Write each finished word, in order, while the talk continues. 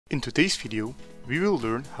In today's video, we will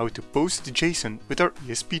learn how to post the JSON with our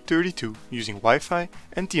ESP32 using Wi-Fi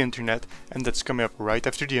and the internet, and that's coming up right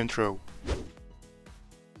after the intro.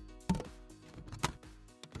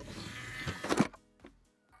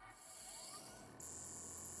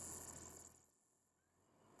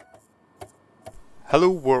 Hello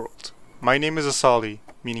world, my name is Asali,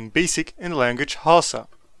 meaning basic in the language Hausa.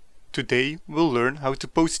 Today we'll learn how to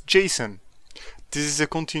post JSON. This is a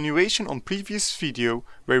continuation on previous video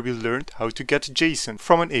where we learned how to get JSON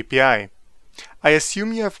from an API. I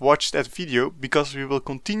assume you have watched that video because we will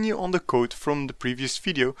continue on the code from the previous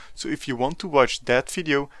video, so if you want to watch that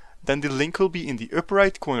video, then the link will be in the upper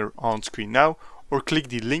right corner on screen now, or click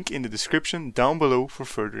the link in the description down below for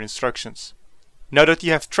further instructions. Now that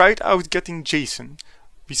you have tried out getting JSON,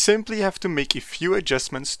 we simply have to make a few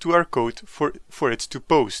adjustments to our code for it to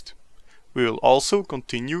post. We will also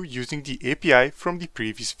continue using the API from the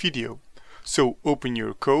previous video. So open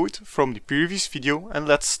your code from the previous video and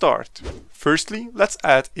let's start. Firstly, let's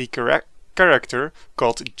add a character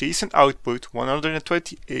called JSON output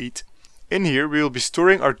 128. In here we will be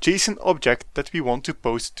storing our JSON object that we want to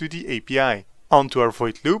post to the API. Onto our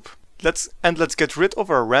void loop. Let's get rid of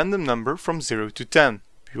our random number from 0 to 10.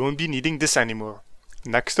 We won't be needing this anymore.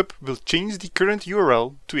 Next up, we'll change the current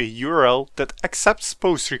URL to a URL that accepts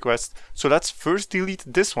post requests, so let's first delete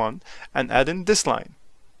this one and add in this line.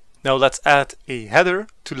 Now let's add a header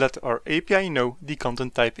to let our API know the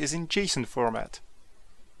content type is in JSON format.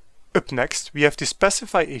 Up next, we have to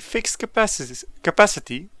specify a fixed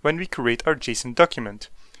capacity when we create our JSON document.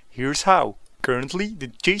 Here's how. Currently, the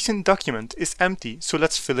JSON document is empty, so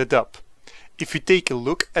let's fill it up. If we take a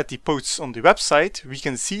look at the posts on the website, we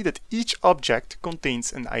can see that each object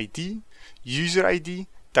contains an ID, user ID,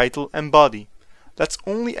 title and body. Let's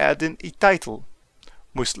only add in a title.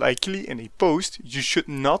 Most likely in a post, you should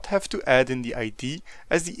not have to add in the ID,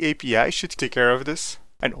 as the API should take care of this,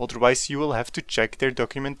 and otherwise you will have to check their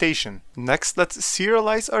documentation. Next, let's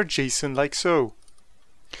serialize our JSON like so.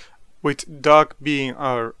 With dog being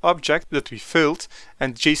our object that we filled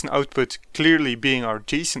and JSON output clearly being our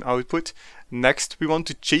JSON output, next we want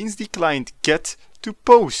to change the client get to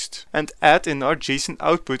post and add in our JSON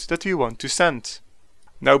output that we want to send.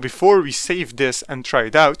 Now before we save this and try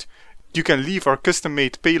it out, you can leave our custom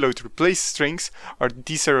made payload replace strings, our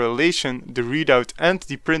deserialization, the readout and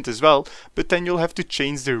the print as well, but then you'll have to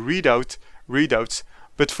change the readouts.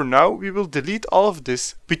 But for now we will delete all of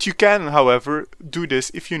this, but you can however do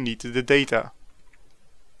this if you need the data.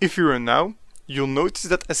 If you run now, you'll notice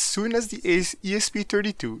that as soon as the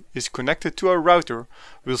ESP32 is connected to our router,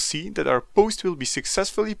 we'll see that our post will be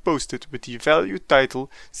successfully posted with the value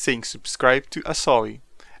title saying subscribe to Asali.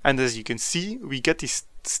 And as you can see, we get the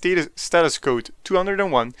status code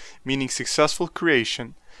 201, meaning successful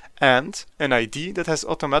creation, and an ID that has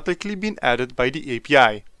automatically been added by the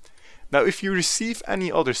API. Now if you receive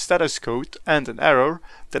any other status code and an error,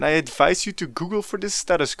 then I advise you to Google for this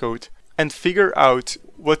status code and figure out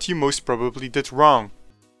what you most probably did wrong.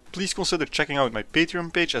 Please consider checking out my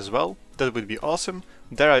Patreon page as well, that would be awesome.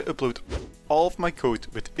 There I upload all of my code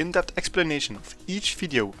with in-depth explanation of each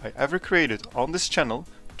video I ever created on this channel,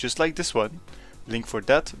 just like this one. Link for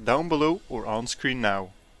that down below or on screen now.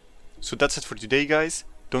 So that's it for today guys.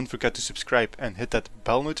 Don't forget to subscribe and hit that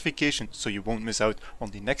bell notification so you won't miss out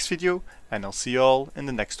on the next video, and I'll see you all in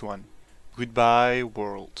the next one. Goodbye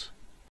world.